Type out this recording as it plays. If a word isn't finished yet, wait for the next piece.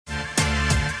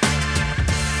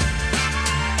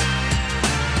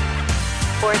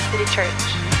Forest City Church.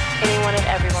 Anyone and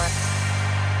everyone.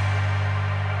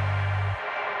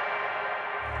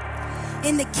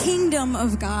 In the kingdom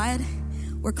of God,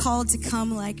 we're called to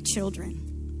come like children.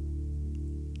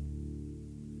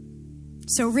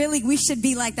 So really, we should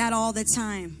be like that all the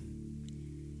time.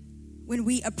 When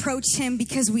we approach him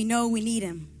because we know we need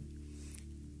him.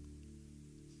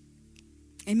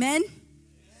 Amen?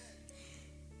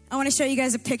 I want to show you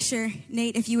guys a picture.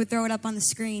 Nate, if you would throw it up on the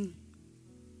screen.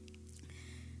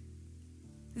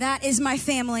 That is my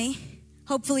family.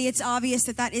 Hopefully it's obvious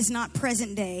that that is not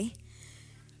present day.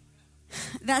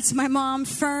 That's my mom,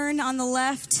 Fern, on the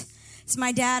left. It's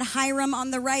my dad, Hiram, on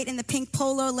the right in the pink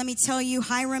polo. Let me tell you,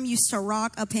 Hiram used to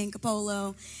rock a pink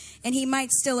polo. And he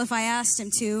might still if I asked him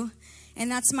to.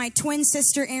 And that's my twin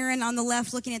sister, Erin, on the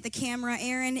left looking at the camera.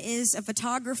 Erin is a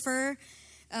photographer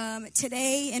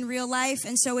today in real life.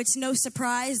 And so it's no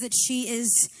surprise that she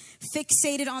is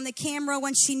fixated on the camera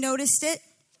when she noticed it.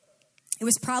 It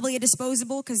was probably a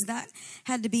disposable because that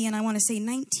had to be in, I want to say,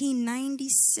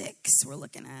 1996 we're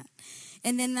looking at.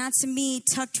 And then that's me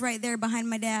tucked right there behind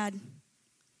my dad.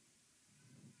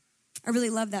 I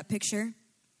really love that picture.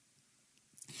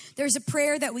 There's a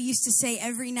prayer that we used to say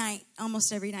every night,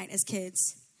 almost every night as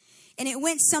kids. And it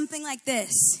went something like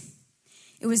this.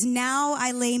 It was, now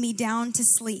I lay me down to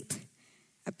sleep.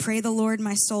 I pray the Lord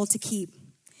my soul to keep.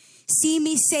 See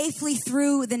me safely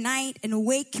through the night and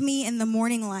wake me in the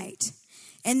morning light.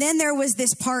 And then there was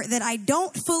this part that I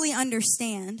don't fully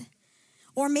understand.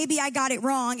 Or maybe I got it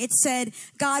wrong. It said,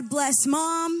 God bless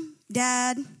Mom,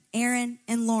 Dad, Aaron,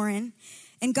 and Lauren.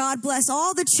 And God bless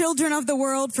all the children of the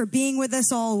world for being with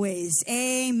us always.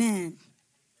 Amen.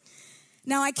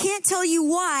 Now, I can't tell you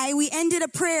why we ended a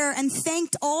prayer and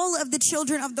thanked all of the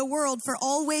children of the world for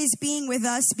always being with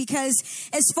us, because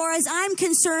as far as I'm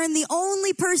concerned, the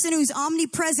only person who's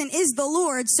omnipresent is the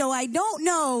Lord. So I don't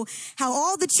know how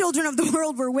all the children of the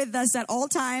world were with us at all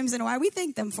times and why we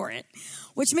thank them for it,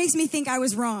 which makes me think I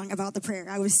was wrong about the prayer.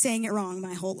 I was saying it wrong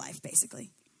my whole life,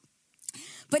 basically.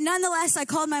 But nonetheless, I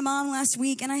called my mom last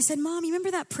week and I said, Mom, you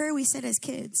remember that prayer we said as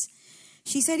kids?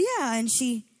 She said, yeah. And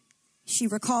she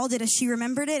recalled it as she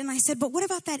remembered it. And I said, but what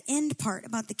about that end part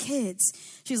about the kids?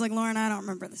 She was like, Lauren, I don't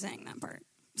remember saying that part.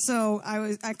 So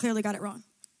I clearly got it wrong.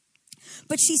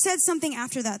 But she said something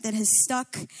after that has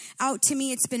stuck out to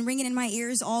me. It's been ringing in my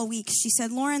ears all week. She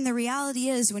said, Lauren, the reality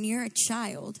is when you're a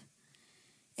child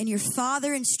and your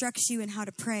father instructs you in how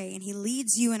to pray and he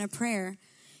leads you in a prayer,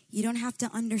 you don't have to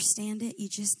understand it. You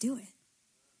just do it.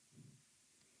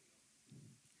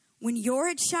 When you're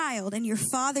a child and your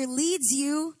father leads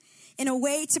you in a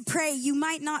way to pray, you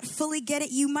might not fully get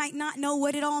it. You might not know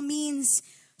what it all means,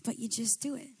 but you just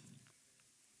do it.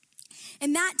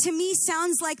 And that to me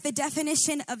sounds like the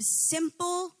definition of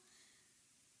simple,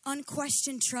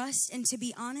 unquestioned trust. And to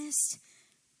be honest,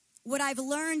 what I've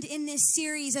learned in this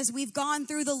series as we've gone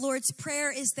through the Lord's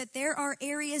Prayer is that there are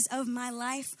areas of my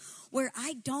life where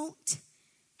I don't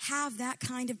have that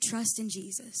kind of trust in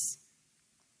Jesus.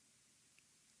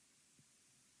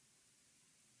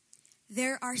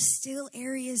 There are still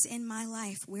areas in my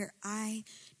life where I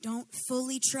don't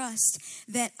fully trust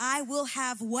that I will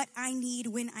have what I need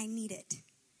when I need it.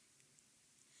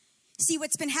 See,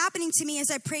 what's been happening to me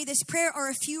as I pray this prayer are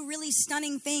a few really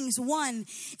stunning things. One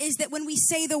is that when we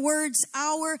say the words,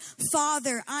 our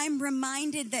Father, I'm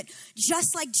reminded that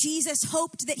just like Jesus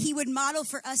hoped that he would model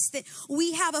for us, that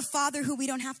we have a Father who we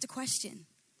don't have to question.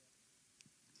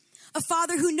 A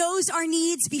Father who knows our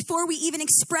needs before we even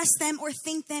express them or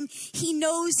think them. He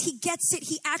knows, he gets it,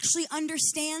 he actually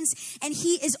understands, and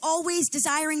he is always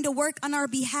desiring to work on our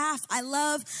behalf. I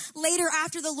love later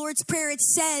after the Lord's Prayer, it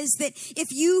says that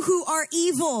if you who are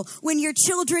evil, when your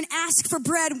children ask for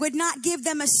bread, would not give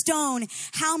them a stone,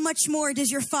 how much more does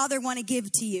your Father want to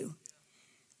give to you?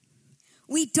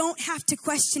 We don't have to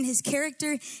question his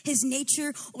character, his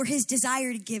nature, or his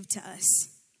desire to give to us.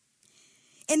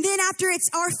 And then after it's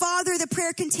our Father, the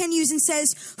prayer continues and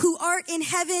says, who art in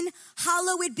heaven,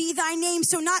 hallowed be thy name.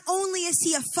 So not only is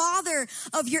he a father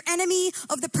of your enemy,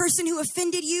 of the person who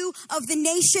offended you, of the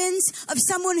nations, of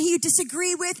someone who you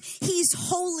disagree with, he's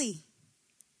holy.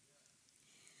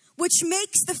 Which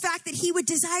makes the fact that he would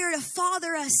desire to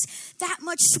father us that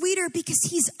much sweeter because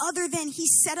he's other than,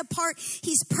 he's set apart,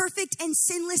 he's perfect and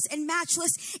sinless and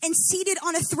matchless and seated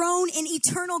on a throne in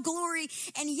eternal glory.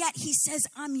 And yet he says,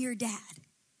 I'm your dad.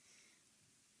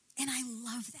 And I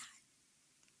love that.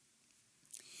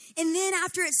 And then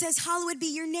after it says, hallowed be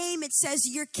your name, it says,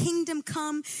 your kingdom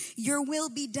come, your will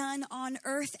be done on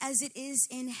earth as it is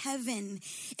in heaven.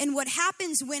 And what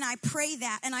happens when I pray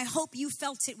that, and I hope you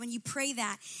felt it when you pray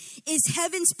that, is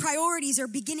heaven's priorities are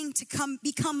beginning to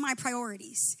become my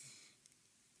priorities.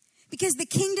 Because the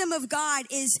kingdom of God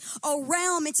is a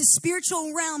realm, it's a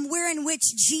spiritual realm wherein which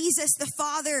Jesus, the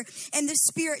Father, and the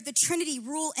Spirit, the Trinity,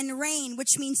 rule and reign,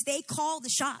 which means they call the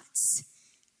shots.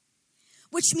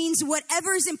 Which means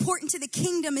whatever is important to the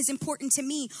kingdom is important to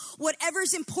me. Whatever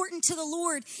is important to the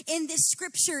Lord in this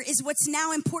scripture is what's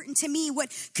now important to me. What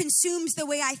consumes the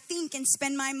way I think and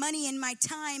spend my money and my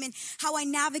time and how I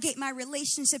navigate my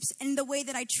relationships and the way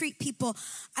that I treat people.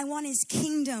 I want his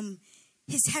kingdom,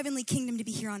 his heavenly kingdom, to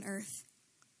be here on earth.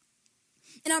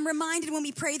 And I'm reminded when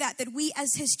we pray that we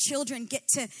as his children get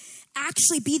to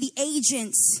actually be the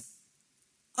agents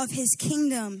of his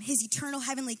kingdom, his eternal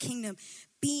heavenly kingdom,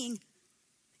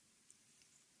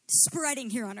 spreading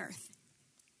here on earth.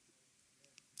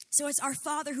 So it's our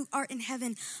Father who art in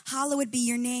heaven, hallowed be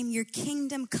your name, your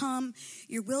kingdom come,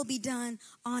 your will be done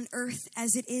on earth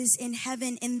as it is in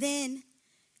heaven. And then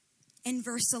in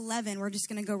verse 11, we're just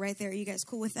going to go right there. Are you guys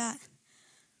cool with that?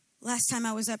 Last time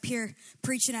I was up here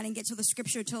preaching, I didn't get to the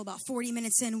scripture until about 40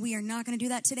 minutes in. We are not going to do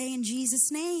that today in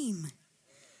Jesus' name.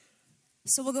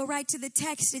 So we'll go right to the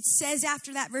text. It says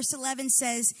after that, verse 11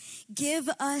 says, give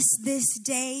us this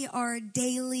day our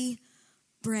daily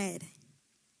bread.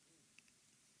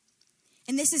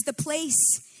 And this is the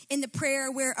place in the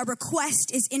prayer where a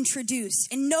request is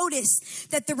introduced. And notice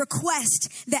that the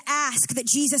request, the ask that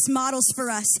Jesus models for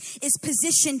us is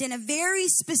positioned in a very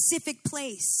specific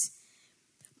place.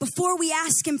 Before we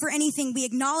ask him for anything, we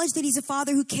acknowledge that he's a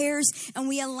Father who cares, and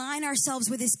we align ourselves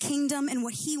with his kingdom and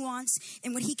what he wants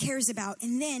and what he cares about.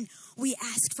 And then we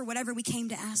ask for whatever we came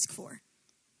to ask for.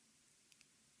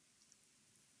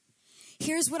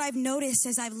 Here's what I've noticed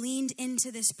as I've leaned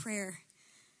into this prayer.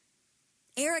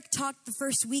 Eric talked the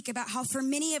first week about how for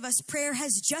many of us, prayer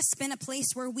has just been a place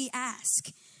where we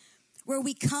ask, where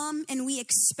we come and we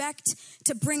expect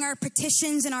to bring our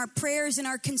petitions and our prayers and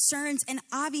our concerns. And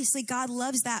obviously God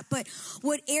loves that. But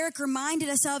what Eric reminded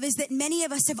us of is that many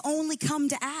of us have only come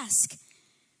to ask.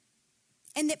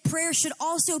 And that prayer should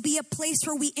also be a place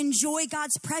where we enjoy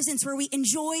God's presence, where we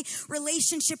enjoy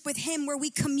relationship with him, where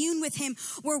we commune with him,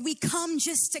 where we come,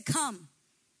 just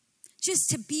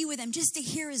to be with him, just to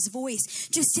hear his voice,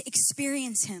 just to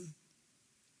experience him.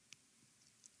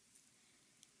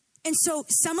 And so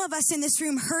some of us in this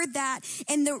room heard that,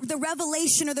 and the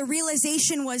revelation or the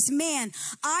realization was, man,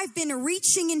 I've been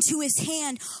reaching into his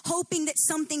hand, hoping that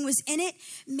something was in it.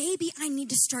 Maybe I need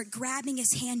to start grabbing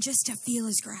his hand just to feel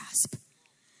his grasp,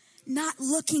 not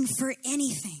looking for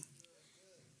anything.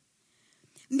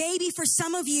 Maybe for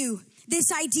some of you,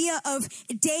 this idea of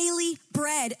daily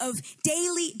bread, of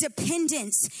daily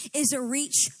dependence is a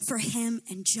reach for him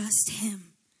and just him.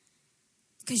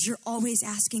 Because you're always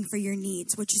asking for your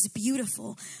needs, which is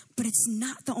beautiful, but it's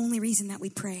not the only reason that we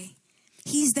pray.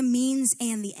 He's the means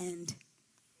and the end.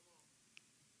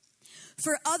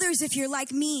 For others, if you're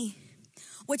like me,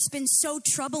 what's been so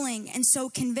troubling and so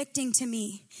convicting to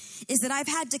me is that I've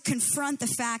had to confront the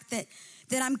fact that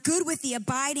I'm good with the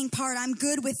abiding part. I'm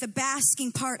good with the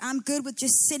basking part. I'm good with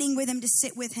just sitting with him to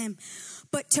sit with him.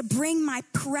 But to bring my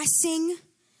pressing,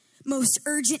 most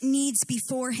urgent needs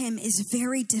before him is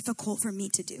very difficult for me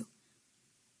to do.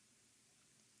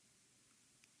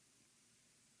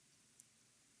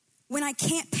 When I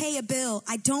can't pay a bill,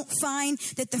 I don't find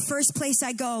that the first place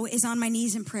I go is on my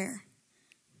knees in prayer.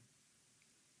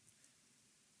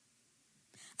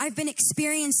 I've been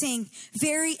experiencing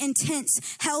very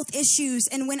intense health issues,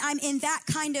 and when I'm in that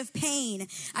kind of pain,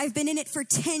 I've been in it for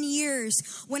 10 years.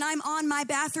 When I'm on my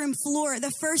bathroom floor,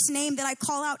 the first name that I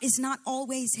call out is not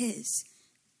always his.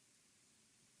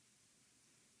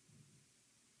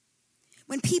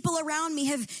 When people around me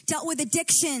have dealt with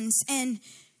addictions and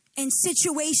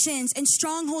situations and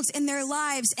strongholds in their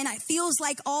lives, and it feels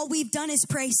like all we've done is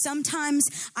pray,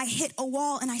 sometimes I hit a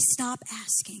wall and I stop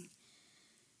asking.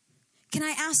 Can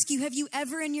I ask you, have you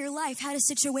ever in your life had a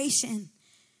situation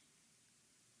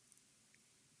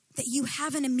that you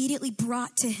haven't immediately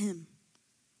brought to him?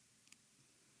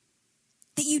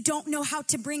 That you don't know how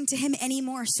to bring to him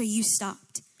anymore, so you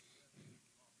stopped?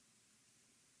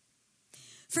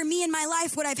 For me in my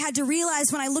life, what I've had to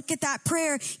realize when I look at that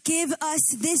prayer, give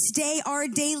us this day our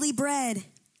daily bread,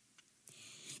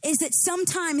 is that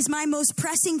sometimes my most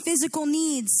pressing physical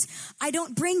needs, I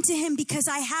don't bring to him because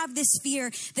I have this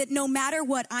fear that no matter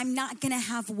what, I'm not going to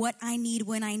have what I need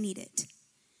when I need it.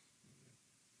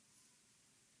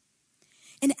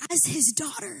 And as his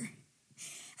daughter,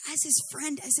 as his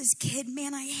friend, as his kid,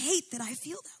 man, I hate that I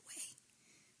feel that way.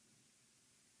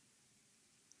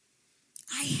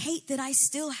 I hate that I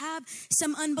still have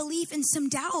some unbelief and some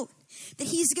doubt that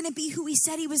he's going to be who he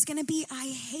said he was going to be. I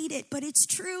hate it, but it's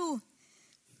true.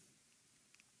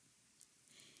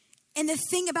 And the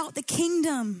thing about the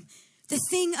kingdom The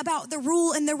thing about the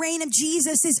rule and the reign of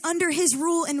Jesus is under his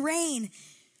rule and reign,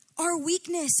 our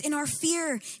weakness and our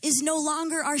fear is no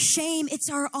longer our shame, it's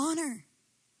our honor.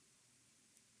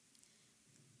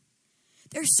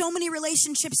 There's so many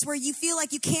relationships where you feel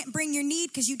like you can't bring your need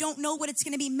because you don't know what it's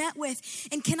going to be met with.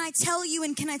 And can I tell you,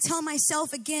 and can I tell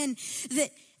myself again,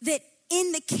 that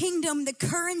in the kingdom, the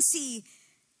currency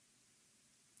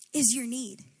is your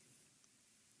need.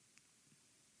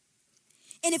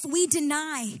 And if we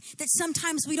deny that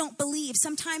sometimes we don't believe,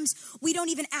 sometimes we don't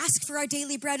even ask for our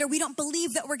daily bread, or we don't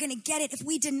believe that we're going to get it, if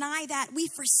we deny that, we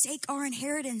forsake our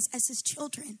inheritance as his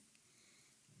children.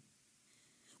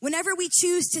 Whenever we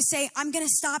choose to say, I'm going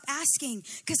to stop asking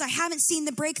because I haven't seen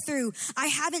the breakthrough, I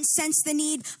haven't sensed the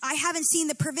need, I haven't seen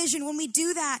the provision. When we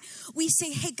do that, we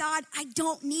say, hey, God, I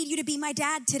don't need you to be my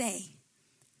dad today.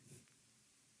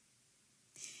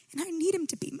 And I need him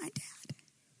to be my dad.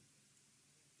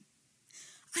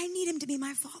 I need him to be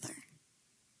my father.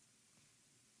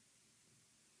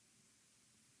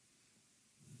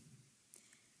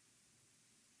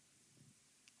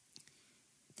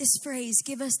 This phrase,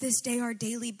 give us this day our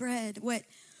daily bread, what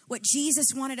Jesus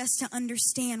wanted us to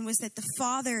understand was that the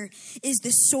Father is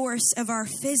the source of our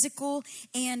physical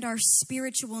and our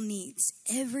spiritual needs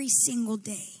every single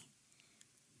day.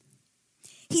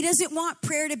 He doesn't want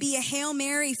prayer to be a Hail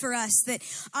Mary for us, that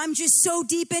I'm just so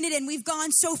deep in it and we've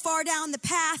gone so far down the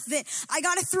path that I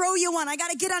got to throw you one. I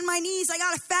got to get on my knees. I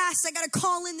got to fast. I got to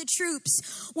call in the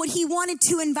troops. What he wanted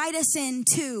to invite us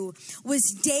into was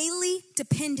daily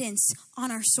dependence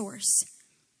on our source.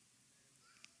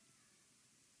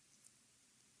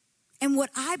 And what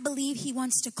I believe he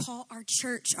wants to call our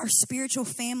church, our spiritual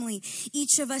family,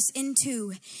 each of us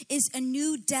into is a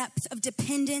new depth of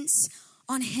dependence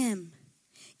on him.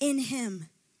 In him.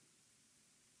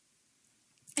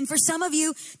 And for some of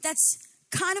you, that's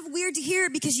kind of weird to hear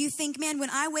because you think, man,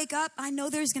 when I wake up, I know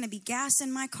there's going to be gas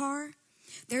in my car.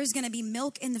 There's going to be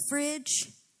milk in the fridge.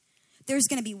 There's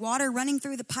going to be water running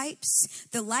through the pipes.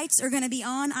 The lights are going to be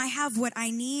on. I have what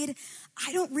I need.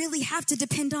 I don't really have to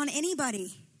depend on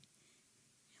anybody.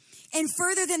 And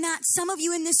further than that, some of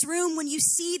you in this room, when you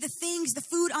see the things, the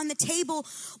food on the table,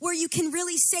 where you can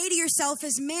really say to yourself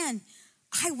as, man,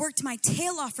 I worked my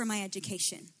tail off for my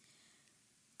education.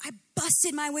 I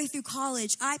busted my way through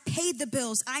college. I paid the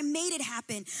bills. I made it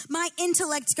happen. My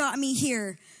intellect got me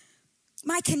here.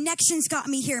 My connections got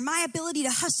me here. My ability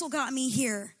to hustle got me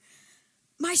here.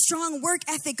 My strong work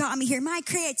ethic got me here. My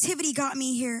creativity got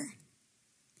me here.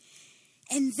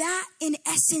 And that, in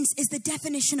essence, is the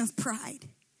definition of pride.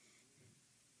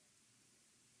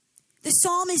 The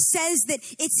psalmist says that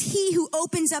it's he who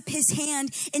opens up his hand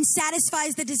and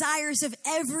satisfies the desires of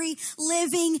every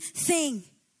living thing.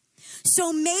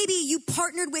 So maybe you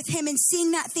partnered with him in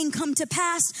seeing that thing come to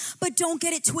pass, but don't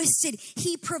get it twisted.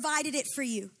 He provided it for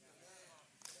you.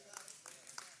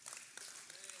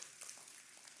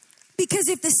 Because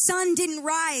if the sun didn't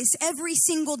rise every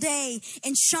single day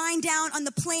and shine down on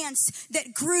the plants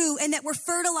that grew and that were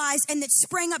fertilized and that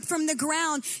sprang up from the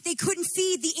ground, they couldn't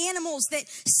feed the animals that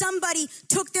somebody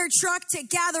took their truck to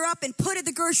gather up and put at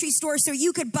the grocery store so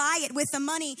you could buy it with the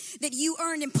money that you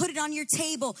earned and put it on your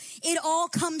table. It all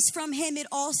comes from him. It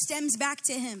all stems back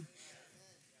to him.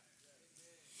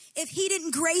 If he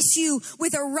didn't grace you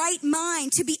with a right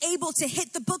mind to be able to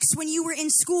hit the books when you were in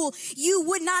school, you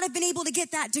would not have been able to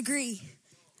get that degree.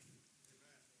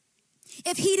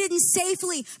 If he didn't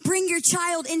safely bring your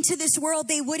child into this world,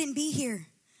 they wouldn't be here.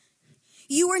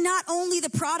 You are not only the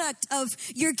product of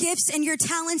your gifts and your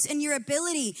talents and your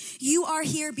ability. You are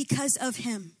here because of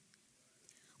him,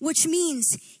 which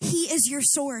means he is your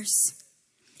source.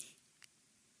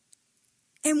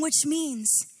 And which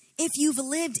means if you've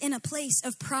lived in a place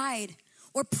of pride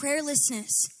or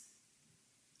prayerlessness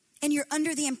and you're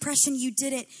under the impression you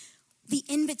did it, the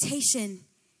invitation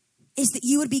is that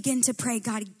you would begin to pray,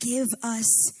 God,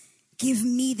 give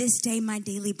me this day my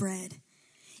daily bread.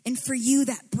 And for you,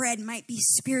 that bread might be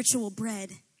spiritual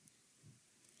bread.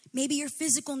 Maybe your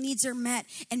physical needs are met,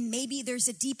 and maybe there's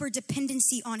a deeper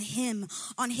dependency on him,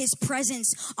 on his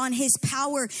presence, on his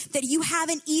power that you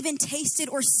haven't even tasted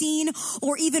or seen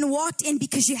or even walked in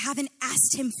because you haven't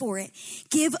asked him for it.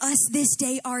 Give us this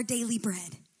day our daily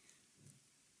bread.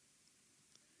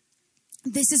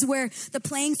 This is where the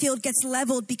playing field gets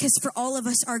leveled because for all of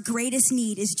us, our greatest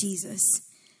need is Jesus.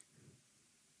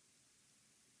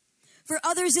 For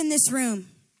others in this room,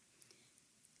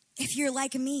 if you're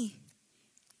like me,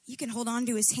 you can hold on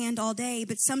to his hand all day,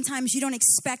 but sometimes you don't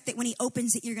expect that when he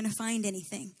opens it, you're going to find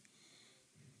anything.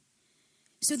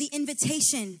 So the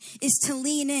invitation is to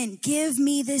lean in. Give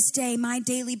me this day my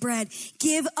daily bread.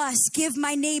 Give us, give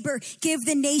my neighbor, give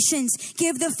the nations,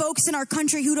 give the folks in our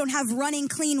country who don't have running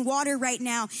clean water right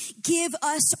now. Give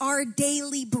us our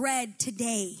daily bread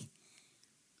today.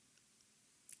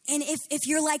 And if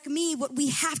you're like me, what we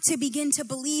have to begin to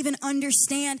believe and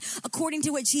understand, according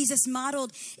to what Jesus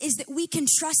modeled, is that we can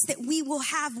trust that we will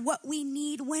have what we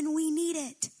need when we need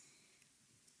it.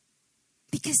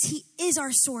 Because he is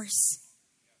our source.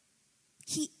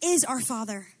 He is our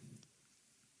Father.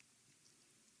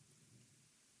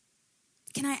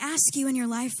 Can I ask you in your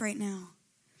life right now,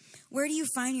 where do you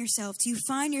find yourself? Do you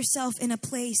find yourself in a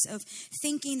place of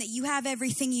thinking that you have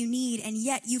everything you need and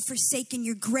yet you've forsaken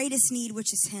your greatest need,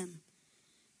 which is him?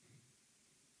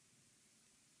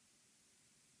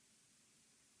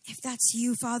 If that's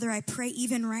you, Father, I pray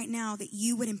even right now that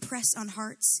you would impress on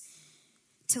hearts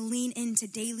to lean into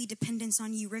daily dependence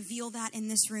on you. Reveal that in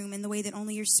this room in the way that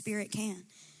only your Spirit can.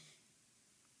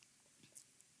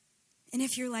 And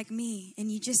if you're like me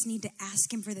and you just need to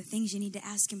ask him for the things you need to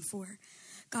ask him for,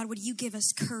 God, would you give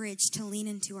us courage to lean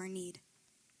into our need?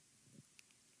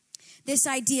 This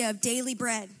idea of daily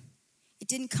bread, it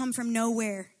didn't come from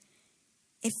nowhere.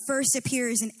 It first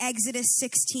appears in Exodus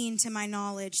 16 to my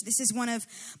knowledge. This is one of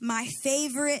my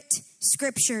favorite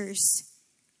scriptures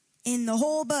in the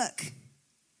whole book.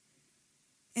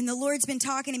 And the Lord's been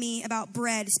talking to me about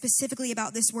bread, specifically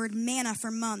about this word manna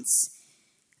for months.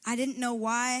 I didn't know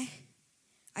why.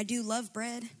 I do love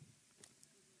bread.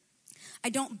 I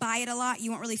don't buy it a lot.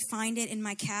 You won't really find it in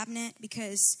my cabinet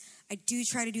because I do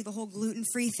try to do the whole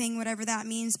gluten-free thing, whatever that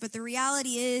means. But the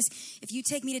reality is, if you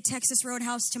take me to Texas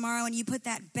Roadhouse tomorrow and you put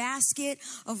that basket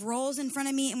of rolls in front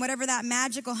of me and whatever that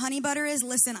magical honey butter is,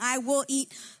 listen, I will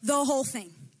eat the whole thing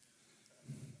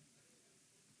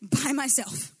by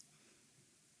myself.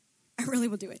 I really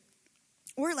will do it.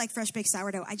 Or like fresh baked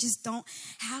sourdough. I just don't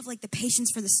have like the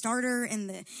patience for the starter and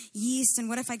the yeast. And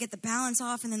what if I get the balance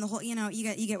off and then the whole, you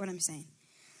get what I'm saying.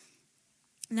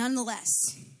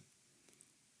 Nonetheless,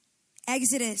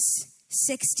 Exodus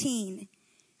 16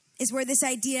 is where this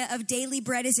idea of daily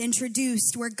bread is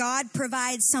introduced, where God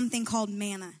provides something called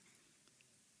manna.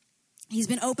 He's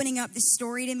been opening up this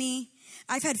story to me.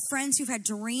 I've had friends who've had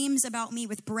dreams about me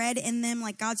with bread in them,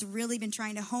 like God's really been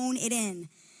trying to hone it in.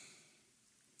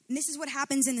 And this is what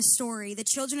happens in the story. The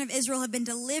children of Israel have been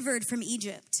delivered from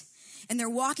Egypt, and they're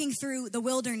walking through the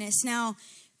wilderness. Now,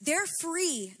 they're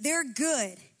free, they're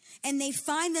good, and they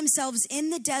find themselves in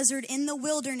the desert, in the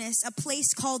wilderness, a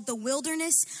place called the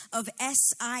wilderness of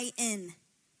Sin.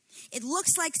 It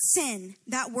looks like sin,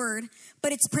 that word,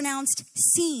 but it's pronounced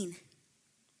Sin.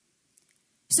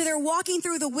 So they're walking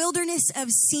through the wilderness of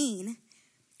Sin,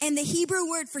 and the Hebrew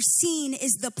word for Sin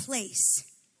is the place.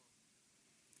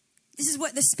 This is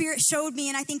what the Spirit showed me,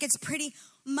 and I think it's pretty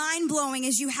mind-blowing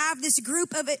as you have this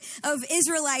group of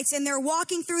Israelites, and they're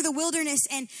walking through the wilderness,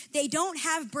 and they don't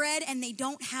have bread, and they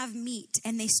don't have meat,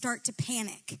 and they start to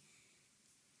panic.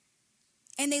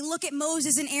 And they look at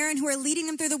Moses and Aaron who are leading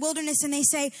them through the wilderness, and they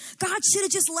say, God should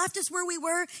have just left us where we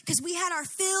were because we had our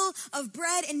fill of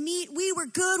bread and meat. We were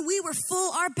good. We were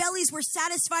full. Our bellies were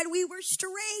satisfied. We were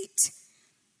straight.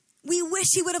 We wish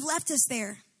he would have left us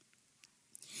there.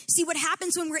 See, what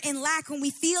happens when we're in lack, when we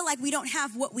feel like we don't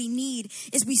have what we need,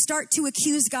 is we start to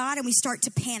accuse God and we start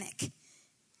to panic.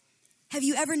 Have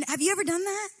you ever done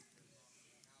that?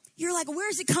 You're like, where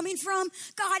is it coming from?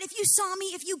 God, if you saw me,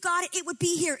 if you got it, it would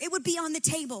be here. It would be on the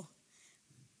table.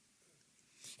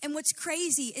 And what's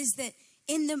crazy is that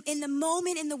in the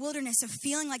moment in the wilderness of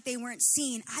feeling like they weren't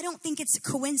seen, I don't think it's a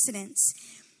coincidence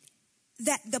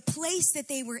that the place that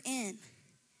they were in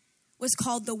was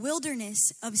called the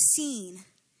wilderness of Sin.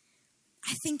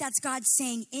 I think that's God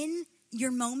saying, in your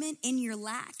moment, in your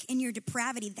lack, in your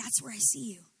depravity, that's where I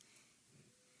see you.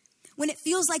 When it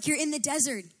feels like you're in the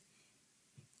desert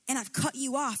and I've cut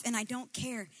you off and I don't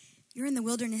care, you're in the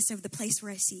wilderness of the place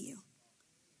where I see you.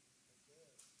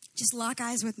 Just lock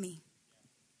eyes with me.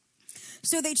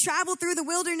 So they travel through the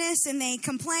wilderness and they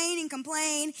complain and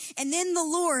complain. And then the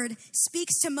Lord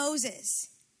speaks to Moses.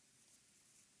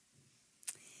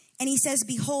 And he says,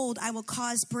 behold, I will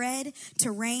cause bread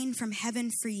to rain from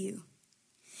heaven for you.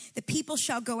 The people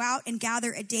shall go out and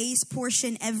gather a day's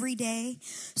portion every day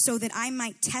so that I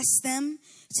might test them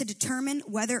to determine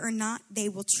whether or not they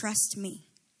will trust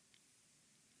me.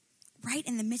 Right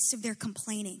in the midst of their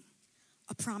complaining,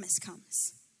 a promise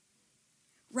comes.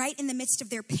 Right in the midst of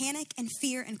their panic and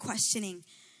fear and questioning,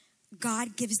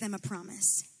 God gives them a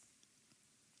promise.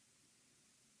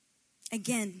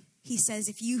 Again, he says,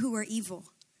 if you who are evil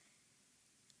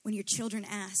when your children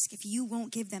ask, if you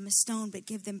won't give them a stone but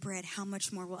give them bread, how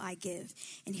much more will I give?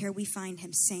 And here we find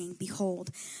him saying,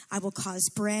 behold, I will cause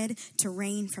bread to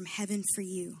rain from heaven for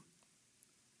you.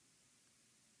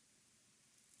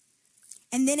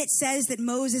 And then it says that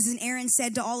Moses and Aaron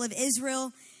said to all of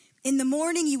Israel, in the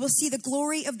morning you will see the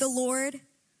glory of the Lord,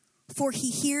 for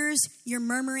he hears your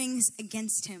murmurings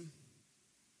against him.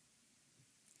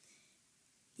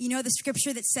 You know the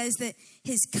scripture that says that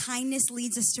his kindness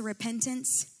leads us to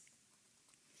repentance?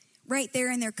 Right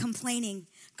there in their complaining,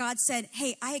 God said,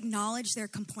 hey, I acknowledge they're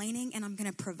complaining and I'm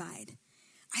going to provide.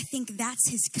 I think that's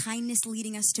his kindness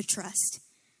leading us to trust.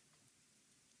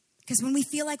 Because when we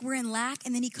feel like we're in lack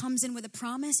and then he comes in with a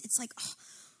promise, it's like, oh,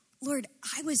 Lord,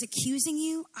 I was accusing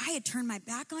you. I had turned my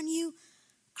back on you.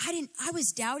 I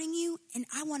was doubting you, and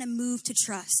I want to move to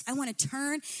trust. I want to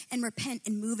turn and repent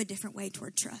and move a different way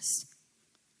toward trust.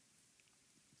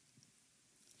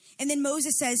 And then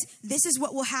Moses says, this is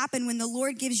what will happen when the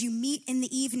Lord gives you meat in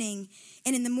the evening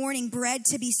and in the morning bread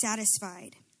to be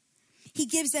satisfied. He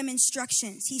gives them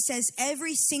instructions. He says,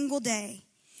 every single day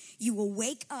you will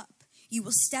wake up, you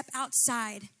will step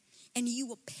outside, and you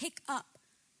will pick up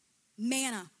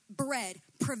manna, bread,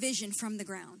 provision from the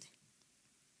ground.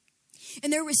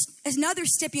 And there was another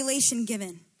stipulation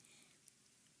given.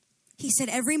 He said,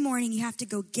 every morning you have to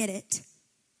go get it,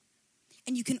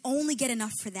 and you can only get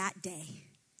enough for that day.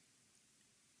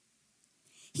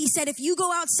 He said, if you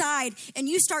go outside and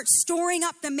you start storing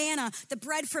up the manna, the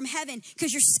bread from heaven,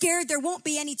 because you're scared there won't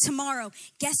be any tomorrow,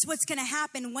 guess what's going to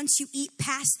happen once you eat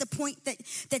past the point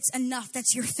that's enough,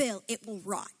 that's your fill? It will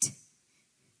rot.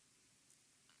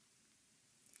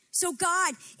 So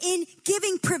God, in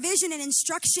giving provision and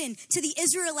instruction to the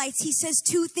Israelites, he says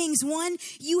two things. One,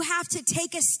 you have to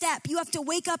take a step. You have to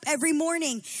wake up every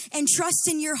morning and trust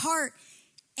in your heart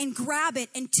and grab it.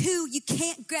 And two, you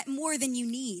can't get more than you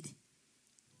need.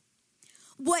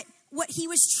 What he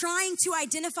was trying to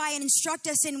identify and instruct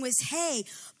us in was, hey,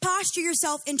 posture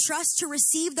yourself in trust to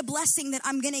receive the blessing that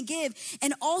I'm going to give.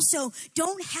 And also,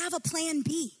 don't have a plan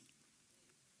B.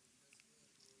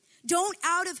 Don't,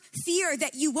 out of fear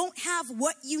that you won't have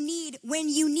what you need when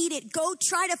you need it, go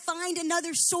try to find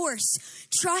another source.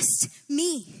 Trust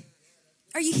me.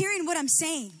 Are you hearing what I'm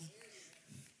saying?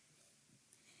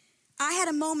 I had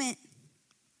a moment,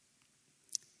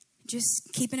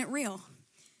 just keeping it real,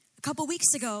 a couple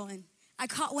weeks ago, and I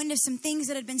caught wind of some things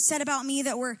that had been said about me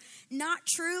that were not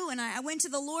true. And I went to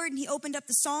the Lord, and he opened up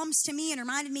the Psalms to me and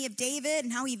reminded me of David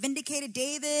and how he vindicated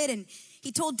David. And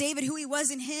he told David who he was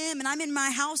in him. And I'm in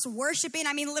my house worshiping.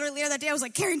 I mean, literally the other day I was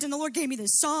like, Carrington, the Lord gave me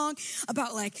this song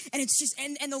about like, and it's just,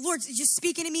 and the Lord's just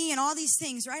speaking to me and all these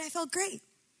things, right? I felt great.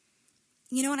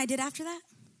 You know what I did after that?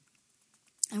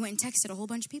 I went and texted a whole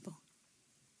bunch of people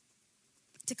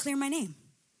to clear my name,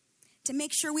 to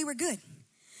make sure we were good,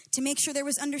 to make sure there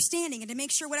was understanding, and to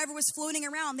make sure whatever was floating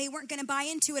around, they weren't going to buy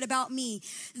into it about me.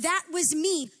 That was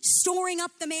me storing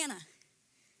up the manna.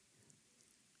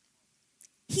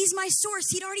 He's my source.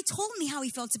 He'd already told me how he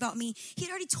felt about me. He'd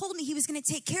already told me he was going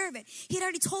to take care of it. He'd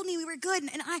already told me we were good.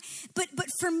 But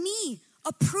for me,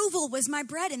 approval was my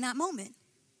bread in that moment.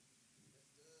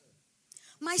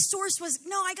 My source was,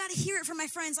 no, I got to hear it from my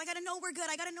friends. I got to know we're good.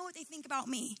 I got to know what they think about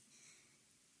me.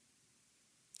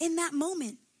 In that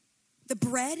moment, the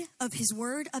bread of his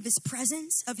word, of his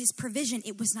presence, of his provision,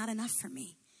 it was not enough for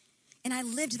me. And I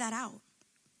lived that out.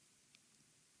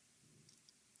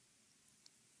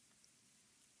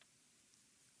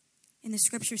 And the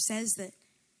scripture says that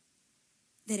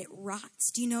it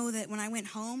rots. Do you know that when I went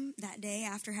home that day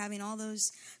after having all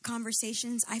those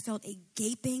conversations, I felt a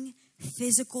gaping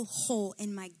physical hole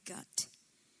in my gut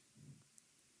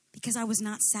because I was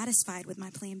not satisfied with my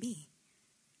plan B.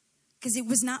 Because it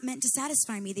was not meant to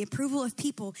satisfy me. The approval of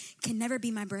people can never be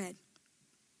my bread.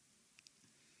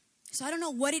 So I don't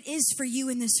know what it is for you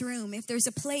in this room. If there's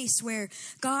a place where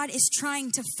God is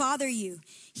trying to father you,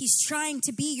 he's trying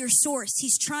to be your source.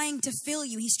 He's trying to fill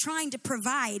you. He's trying to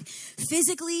provide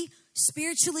physically,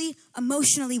 spiritually,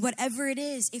 emotionally, whatever it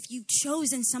is. If you've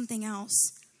chosen something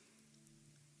else,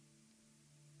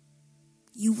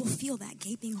 you will feel that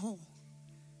gaping hole.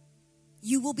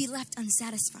 You will be left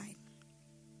unsatisfied.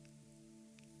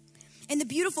 And the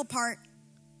beautiful part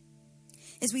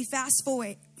is we fast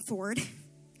forward.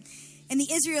 And the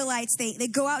Israelites, they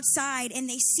go outside and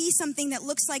they see something that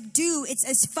looks like dew. It's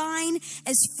as fine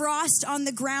as frost on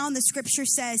the ground, the scripture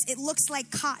says. It looks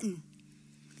like cotton.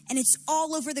 And it's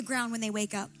all over the ground when they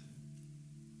wake up.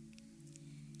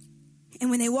 And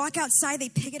when they walk outside, they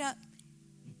pick it up.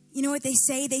 You know what they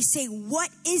say? They say, what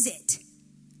is it?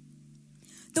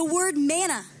 The word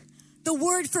manna, the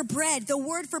word for bread, the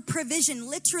word for provision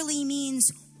literally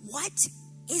means what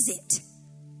is it?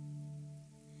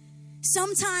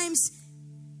 Sometimes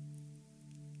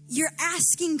you're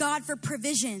asking God for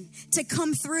provision to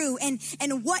come through, and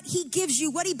what he gives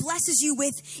you, what he blesses you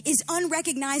with, is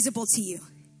unrecognizable to you.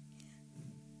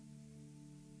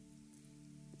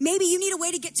 Maybe you need a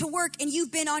way to get to work and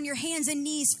you've been on your hands and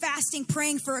knees fasting,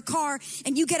 praying for a car,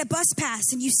 and you get a bus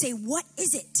pass and you say, what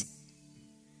is it?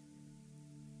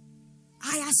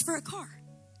 I asked for a car.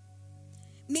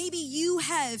 Maybe you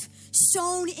have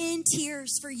sown in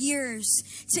tears for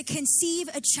years to conceive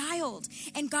a child,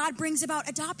 and God brings about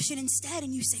adoption instead,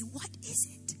 and you say, what is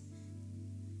it?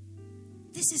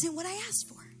 This isn't what I asked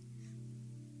for.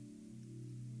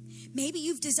 Maybe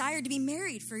you've desired to be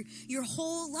married for your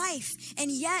whole life, and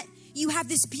yet you have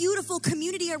this beautiful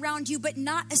community around you, but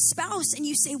not a spouse, and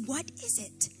you say, what is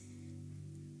it?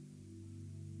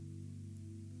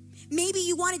 Maybe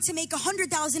you wanted to make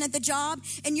 $100,000 at the job,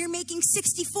 and you're making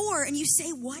 64, and you say,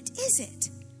 what is it?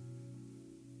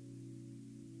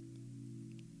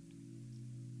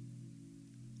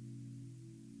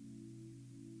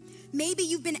 Maybe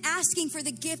you've been asking for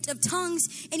the gift of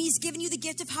tongues, and he's given you the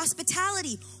gift of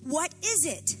hospitality. What is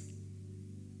it?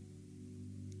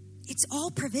 It's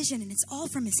all provision, and it's all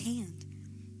from his hand.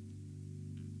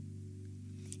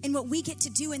 And what we get to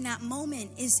do in that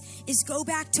moment is go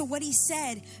back to what he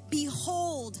said.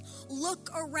 Behold, look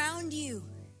around you.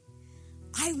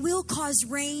 I will cause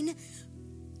rain.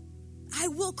 I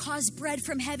will cause bread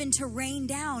from heaven to rain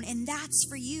down, and that's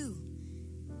for you.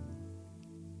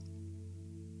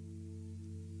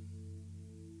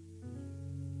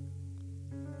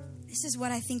 This is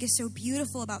what I think is so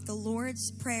beautiful about the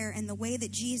Lord's Prayer and the way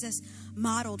that Jesus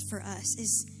modeled for us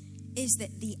is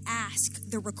that the ask,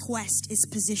 the request is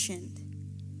positioned.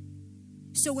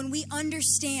 So when we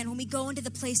understand, when we go into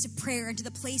the place of prayer, into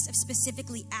the place of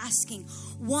specifically asking,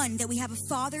 one, that we have a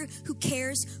Father who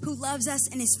cares, who loves us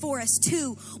and is for us.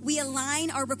 Two, we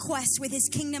align our requests with his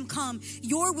kingdom come.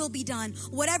 Your will be done.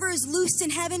 Whatever is loosed in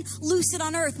heaven, loose it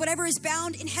on earth. Whatever is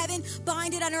bound in heaven,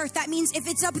 bind it on earth. That means if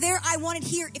it's up there, I want it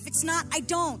here. If it's not, I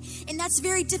don't. And that's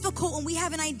very difficult when we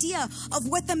have an idea of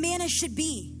what the manna should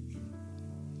be.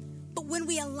 But when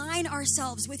we align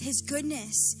ourselves with his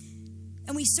goodness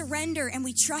and we surrender and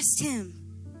we trust him,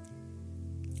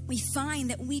 we find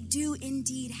that we do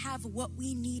indeed have what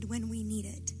we need when we need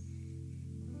it.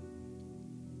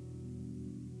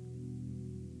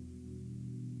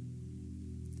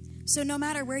 So no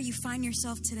matter where you find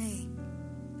yourself today,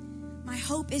 my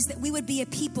hope is that we would be a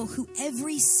people who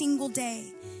every single day,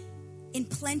 in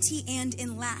plenty and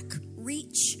in lack,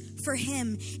 reach for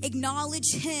him,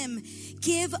 acknowledge him,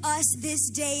 give us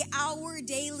this day our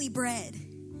daily bread.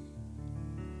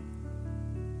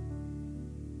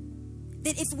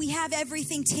 That if we have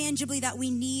everything tangibly that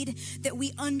we need, that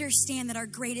we understand that our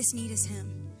greatest need is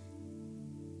him.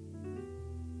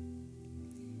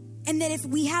 And that if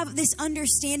we have this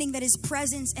understanding that his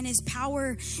presence and his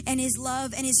power and his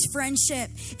love and his friendship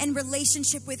and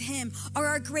relationship with him are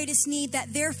our greatest need,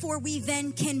 that therefore we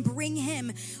then can bring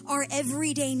him our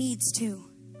everyday needs too.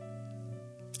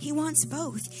 He wants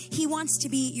both. He wants to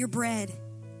be your bread,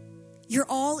 your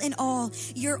all in all,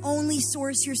 your only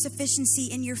source, your sufficiency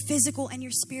in your physical and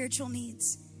your spiritual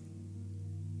needs.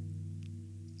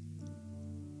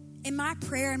 And my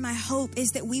prayer and my hope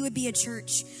is that we would be a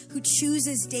church who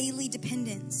chooses daily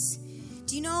dependence.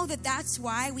 Do you know that that's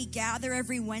why we gather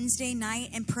every Wednesday night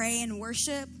and pray and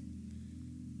worship?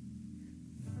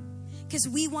 Because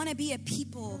we want to be a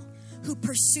people who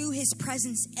pursue his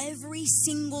presence every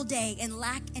single day in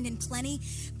lack and in plenty.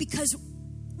 Because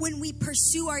when we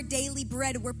pursue our daily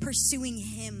bread, we're pursuing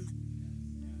him.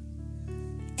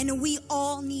 And we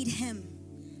all need him.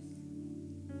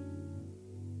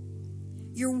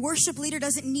 Your worship leader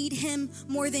doesn't need him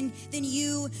more than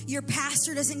you. Your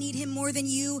pastor doesn't need him more than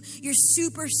you. Your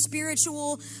super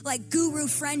spiritual, guru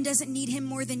friend doesn't need him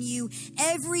more than you.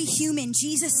 Every human,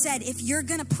 Jesus said, if you're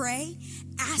going to pray,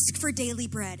 ask for daily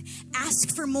bread.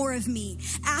 Ask for more of me.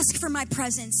 Ask for my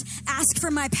presence. Ask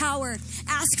for my power.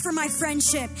 Ask for my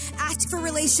friendship. Ask for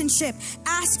relationship.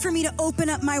 Ask for me to open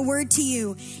up my word to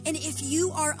you. And if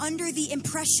you are under the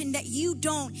impression that you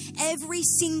don't every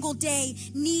single day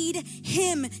need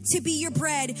him to be your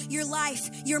bread, your life,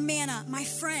 your manna, my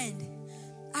friend,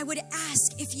 I would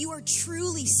ask if you are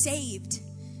truly saved,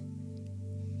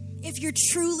 if you're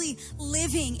truly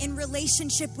living in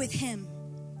relationship with him.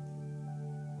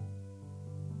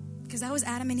 Because that was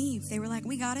Adam and Eve. They were like,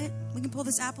 we got it. We can pull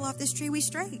this apple off this tree. We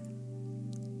straight.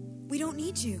 We don't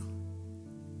need you.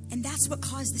 And that's what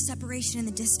caused the separation and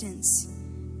the distance,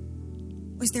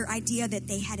 was their idea that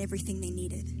they had everything they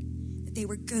needed, that they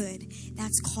were good.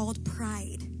 That's called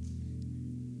pride.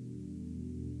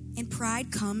 And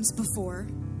pride comes before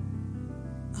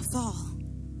a fall.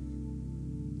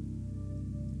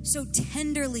 So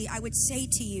tenderly, I would say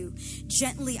to you,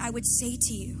 gently, I would say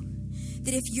to you,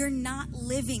 that if you're not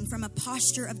living from a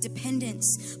posture of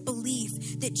dependence, belief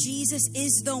that Jesus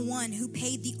is the one who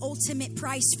paid the ultimate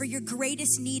price for your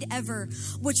greatest need ever,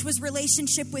 which was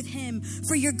relationship with him,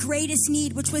 for your greatest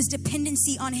need, which was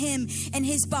dependency on him, and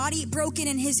his body broken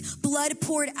and his blood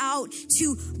poured out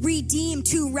to redeem,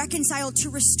 to reconcile,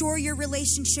 to restore your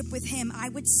relationship with him, I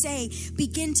would say,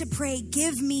 begin to pray,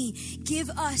 give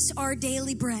us our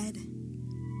daily bread.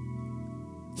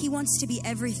 He wants to be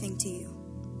everything to you.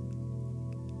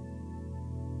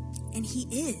 And he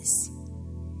is.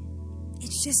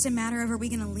 It's just a matter of, are we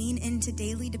going to lean into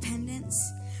daily dependence?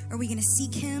 Are we going to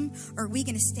seek him? Or are we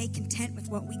going to stay content with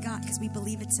what we got because we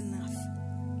believe it's enough?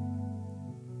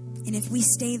 And if we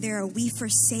stay there, we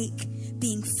forsake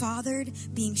being fathered,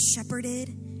 being shepherded,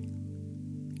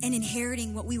 and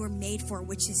inheriting what we were made for,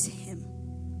 which is him.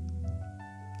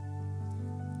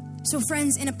 So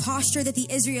friends, in a posture that the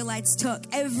Israelites took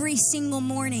every single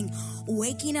morning,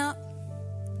 waking up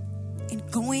and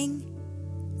going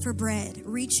for bread,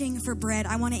 reaching for bread,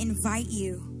 I want to invite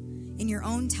you in your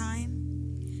own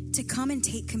time to come and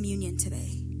take communion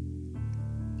today.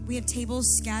 We have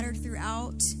tables scattered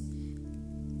throughout.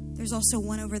 There's also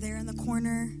one over there in the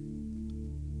corner.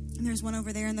 And there's one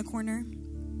over there in the corner.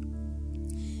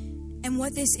 And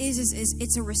what this is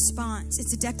it's a response.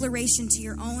 It's a declaration to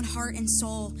your own heart and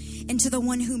soul and to the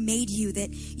one who made you, that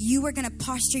you are going to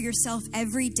posture yourself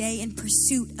every day in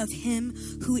pursuit of him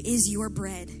who is your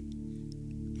bread.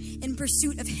 In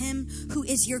pursuit of him who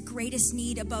is your greatest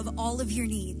need above all of your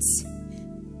needs.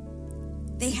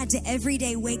 They had to every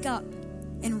day wake up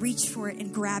and reach for it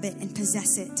and grab it and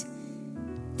possess it.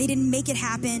 They didn't make it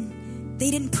happen. They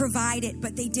didn't provide it,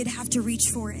 but they did have to reach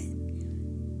for it.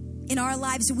 In our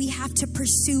lives, we have to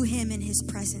pursue him in his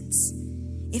presence.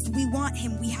 If we want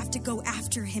him, we have to go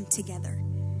after him together.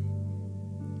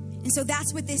 And so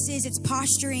that's what this is. It's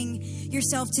posturing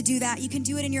yourself to do that. You can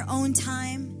do it in your own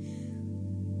time.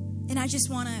 And I just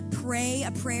want to pray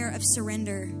a prayer of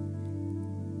surrender,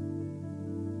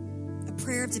 a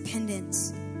prayer of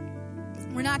dependence.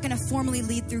 We're not going to formally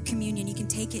lead through communion. You can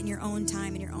take it in your own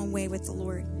time, in your own way with the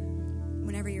Lord,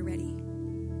 whenever you're ready.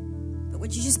 But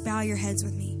would you just bow your heads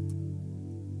with me?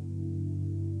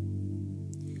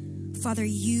 Father,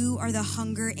 you are the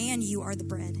hunger and you are the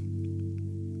bread.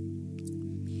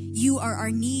 You are our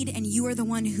need and you are the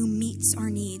one who meets our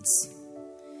needs.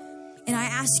 And I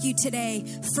ask you today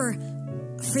for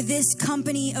this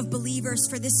company of believers,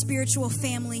 for this spiritual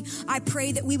family, I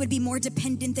pray that we would be more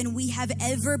dependent than we have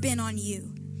ever been on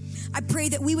you. I pray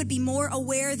that we would be more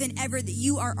aware than ever that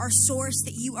you are our source,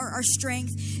 that you are our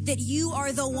strength, that you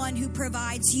are the one who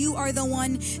provides. You are the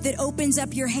one that opens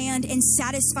up your hand and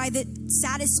satisfies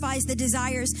the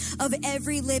desires of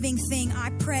every living thing.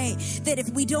 I pray that if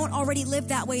we don't already live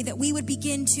that way, that we would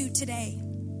begin to today.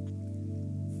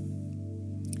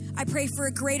 I pray for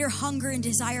a greater hunger and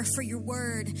desire for your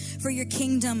word, for your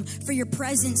kingdom, for your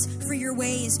presence, for your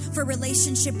ways, for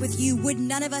relationship with you. Would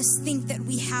none of us think that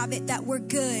we have it, that we're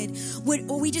good? Would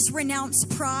we just renounce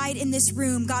pride in this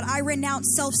room? God, I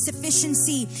renounce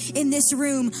self-sufficiency in this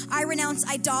room. I renounce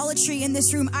idolatry in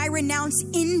this room. I renounce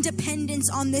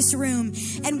independence on this room.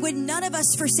 And would none of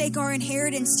us forsake our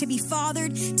inheritance to be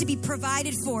fathered, to be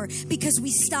provided for, because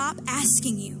we stop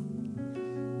asking you?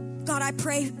 God, I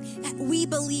pray that we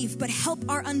believe, but help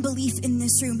our unbelief in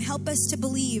this room. Help us to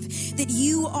believe that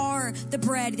you are the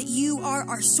bread, that you are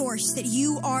our source, that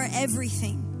you are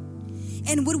everything.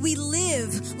 And would we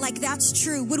live like that's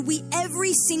true? Would we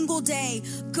every single day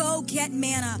go get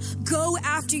manna, go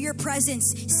after your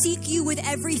presence, seek you with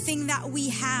everything that we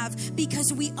have,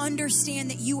 because we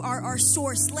understand that you are our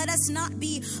source. Let us not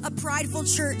be a prideful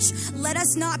church. Let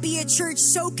us not be a church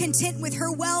so content with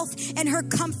her wealth and her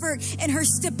comfort and her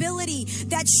stability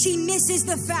that she misses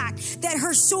the fact that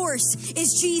her source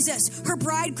is Jesus. Her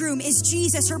bridegroom is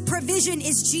Jesus. Her provision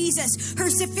is Jesus.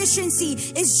 Her sufficiency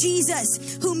is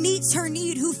Jesus, who meets her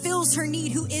need, who fills her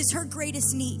need, who is her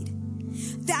greatest need.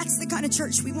 That's the kind of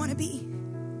church we want to be.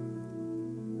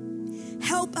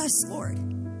 Help us, Lord.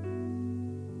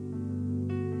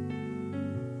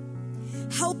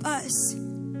 Help us.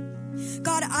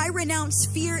 God, I renounce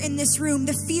fear in this room,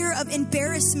 the fear of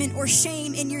embarrassment or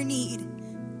shame in your need.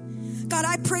 God,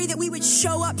 I pray that we would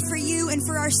show up for you and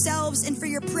for ourselves and for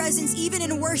your presence, even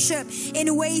in worship,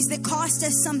 in ways that cost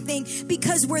us something,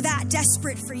 because we're that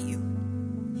desperate for you.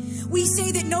 We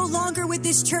say that no longer would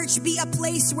this church be a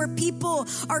place where people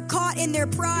are caught in their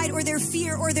pride or their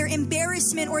fear or their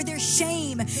embarrassment or their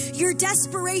shame. Your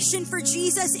desperation for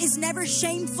Jesus is never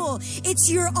shameful. It's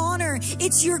your honor.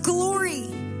 It's your glory.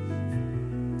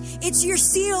 It's your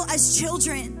seal as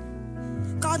children.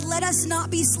 God, let us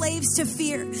not be slaves to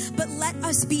fear, but let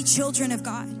us be children of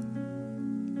God.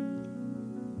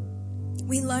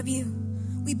 We love you.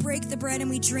 We break the bread and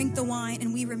we drink the wine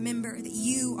and we remember that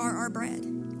you are our bread.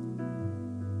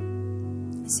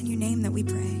 It's in your name that we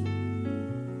pray.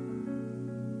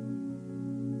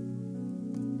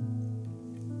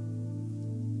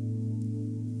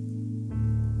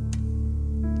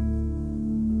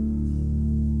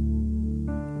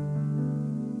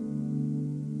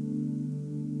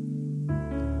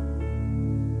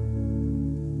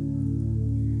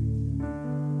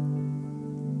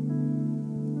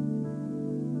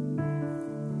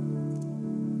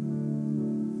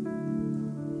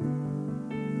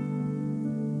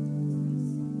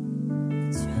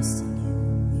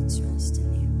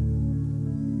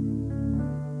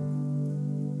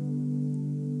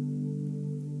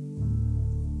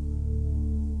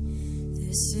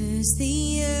 This is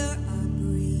the air I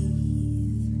breathe.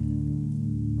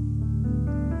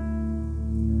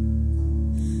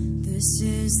 This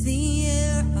is the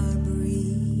air I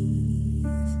breathe.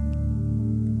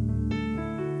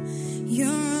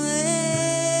 Your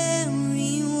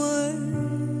every word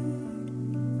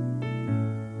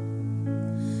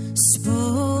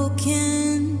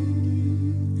spoken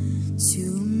to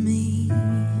me.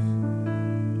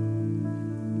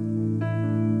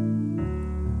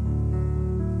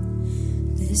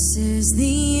 This is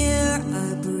the air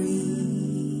I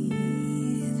breathe.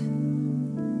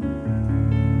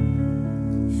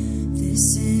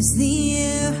 This is the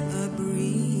air I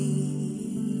breathe.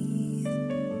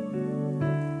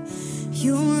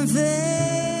 Your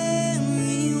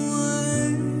very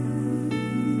word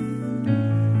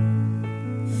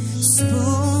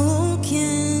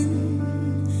spoken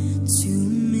to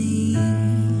me,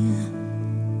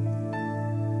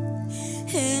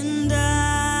 and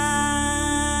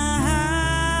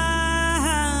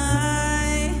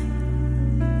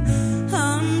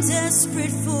I'm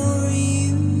desperate for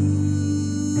you,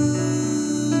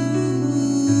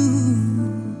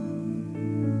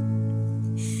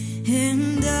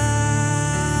 and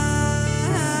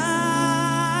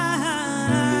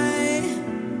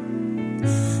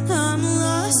I'm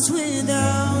lost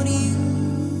without you.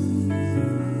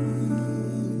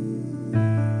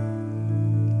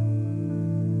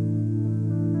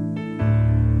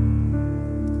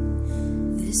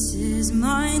 This is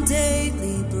my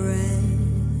daily bread.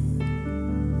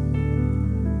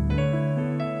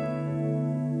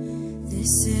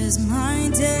 This is my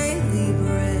daily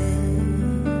bread.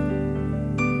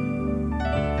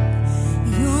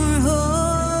 Your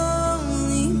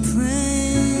holy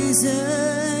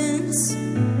presence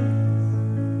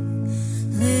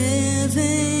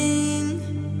living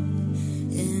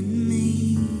in me.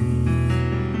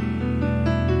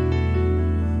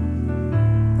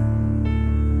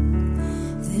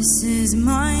 This is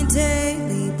my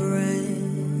daily bread.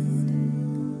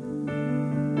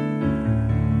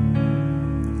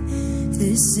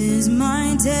 This is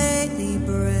my daily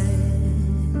bread.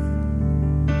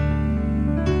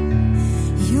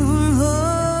 Your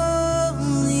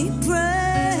holy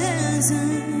presence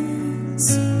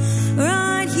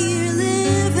right here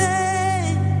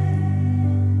living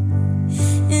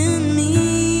in me,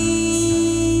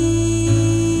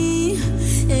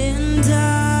 and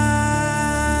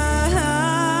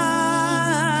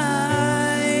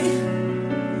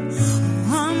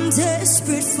I'm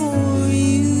desperate for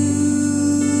you.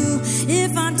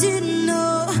 If I didn't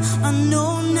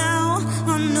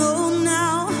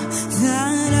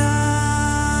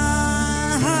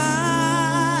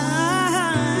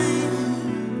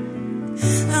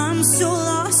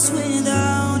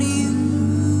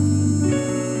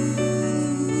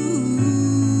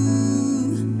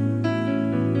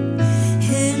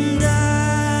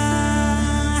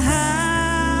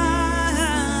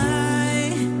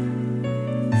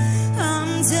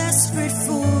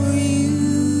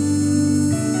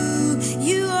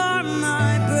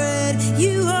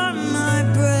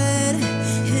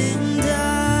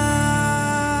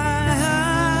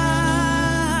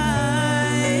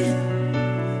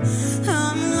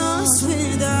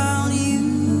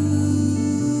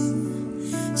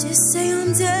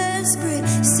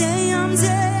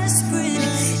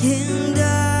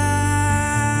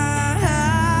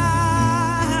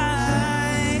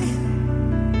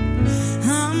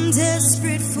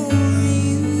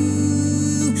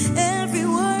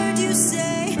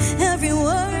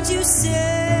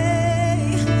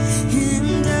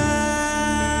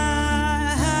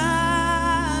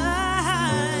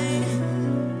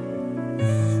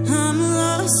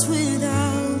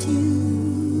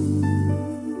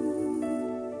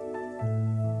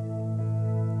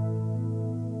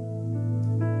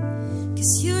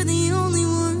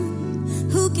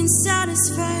can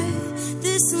satisfy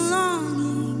this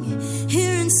longing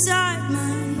here inside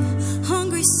my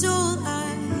hungry soul.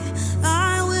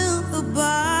 I will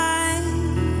abide,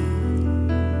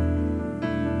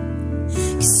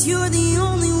 'cause you're the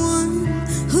only one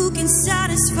who can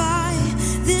satisfy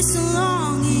this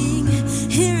longing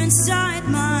here inside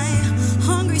my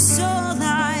hungry soul.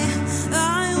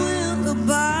 I will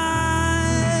abide.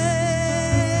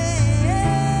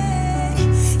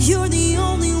 You're the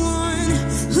only one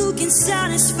who can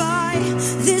satisfy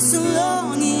this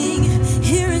longing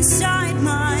here inside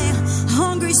my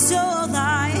hungry soul.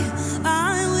 I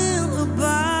will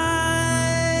abide.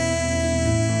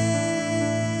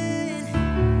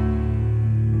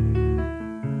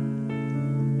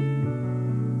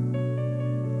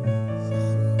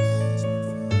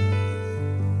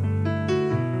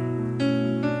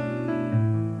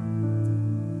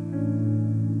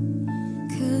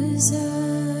 'Cause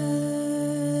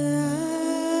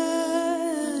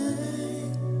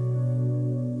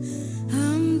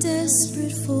I'm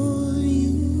desperate for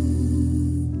you.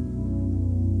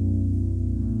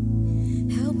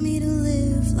 Help me to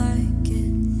live like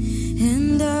it.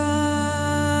 And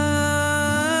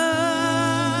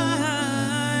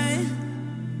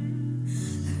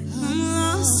I'm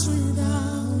lost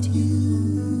without you.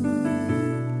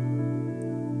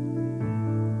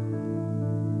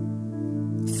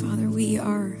 Father, we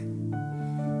are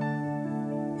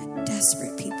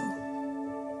desperate people.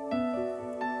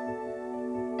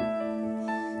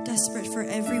 Desperate for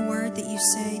every word that you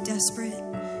say, desperate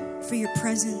for your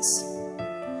presence.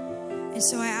 And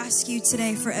so I ask you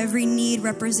today, for every need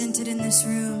represented in this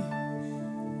room,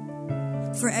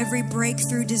 for every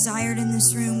breakthrough desired in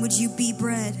this room, would you be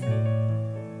bread?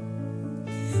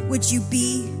 Would you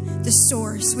be the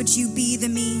source? Would you be the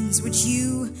means? Would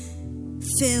you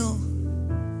fill?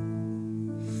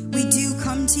 We do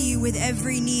come to you with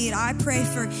every need. I pray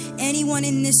for anyone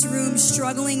in this room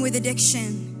struggling with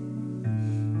addiction,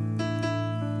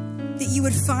 that you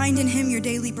would find in him your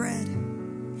daily bread.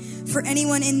 For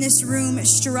anyone in this room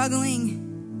struggling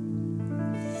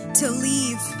to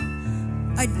leave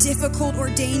a difficult or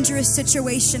dangerous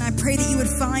situation, I pray that you would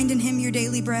find in him your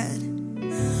daily bread.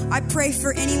 I pray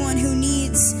for anyone who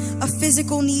needs a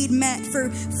physical need met, for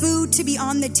food to be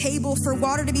on the table, for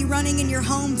water to be running in your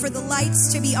home, for the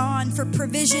lights to be on, for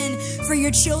provision for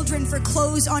your children, for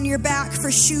clothes on your back,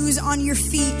 for shoes on your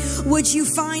feet. Would you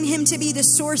find him to be the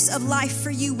source of life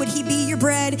for you? Would he be your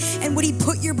bread, and would he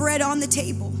put your bread on the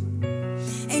table?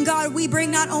 And God, we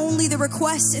bring not only the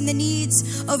requests and the needs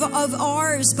of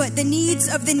ours, but the needs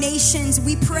of the nations.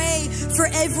 We pray for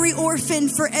every orphan,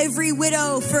 for every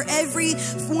widow, for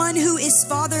everyone who is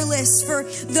fatherless, for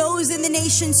those in the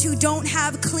nations who don't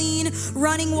have clean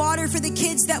running water, for the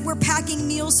kids that we're packing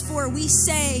meals for. We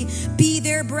say, be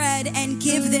their bread and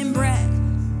give them bread.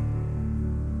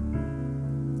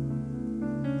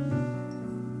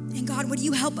 And God, would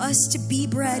you help us to be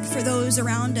bread for those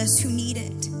around us who need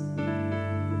it?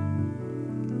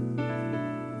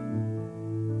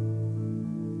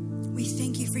 We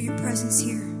thank you for your presence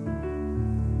here.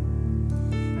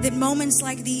 That moments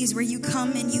like these where you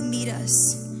come and you meet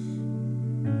us,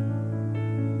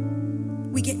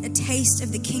 we get a taste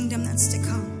of the kingdom that's to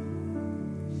come.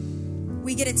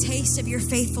 We get a taste of your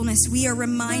faithfulness. We are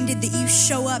reminded that you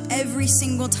show up every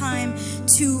single time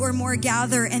two or more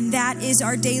gather, and that is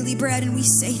our daily bread, and we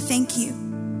say thank you.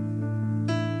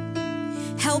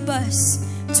 Help us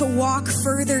to walk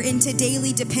further into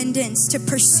daily dependence, to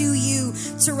pursue you,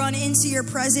 to run into your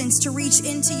presence, to reach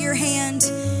into your hand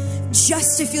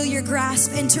just to feel your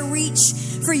grasp, and to reach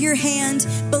for your hand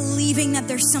believing that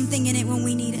there's something in it when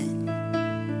we need it.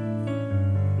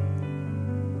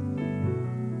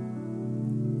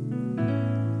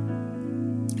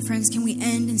 Friends, can we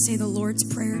end and say the Lord's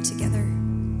Prayer together?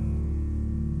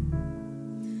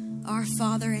 Our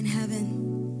Father in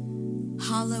heaven,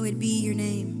 hallowed be your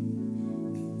name.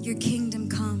 Your kingdom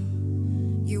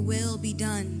come, your will be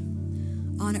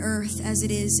done on earth as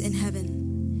it is in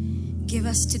heaven. Give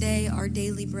us today our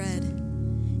daily bread,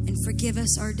 and forgive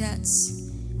us our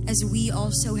debts as we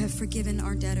also have forgiven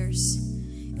our debtors.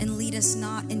 And lead us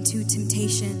not into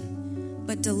temptation,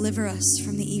 but deliver us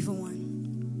from the evil one.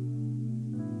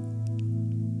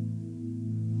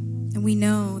 And we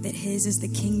know that his is the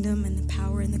kingdom and the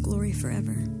power and the glory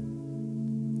forever.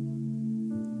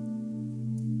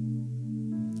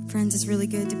 Friends, it's really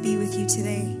good to be with you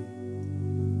today,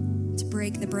 to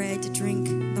break the bread, to drink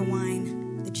the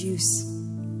wine, the juice.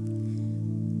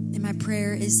 And my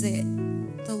prayer is that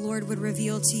the Lord would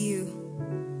reveal to you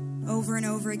over and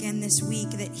over again this week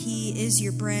that he is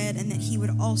your bread, and that he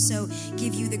would also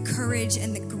give you the courage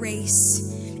and the grace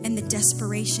and the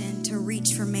desperation to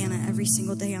reach for manna every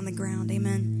single day on the ground.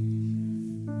 Amen.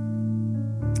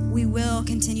 We will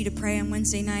continue to pray on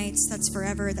Wednesday nights. That's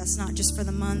forever. That's not just for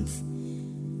the month.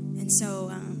 And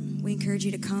so we encourage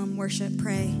you to come, worship,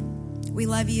 pray. We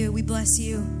love you. We bless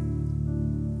you.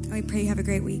 And we pray you have a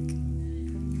great week.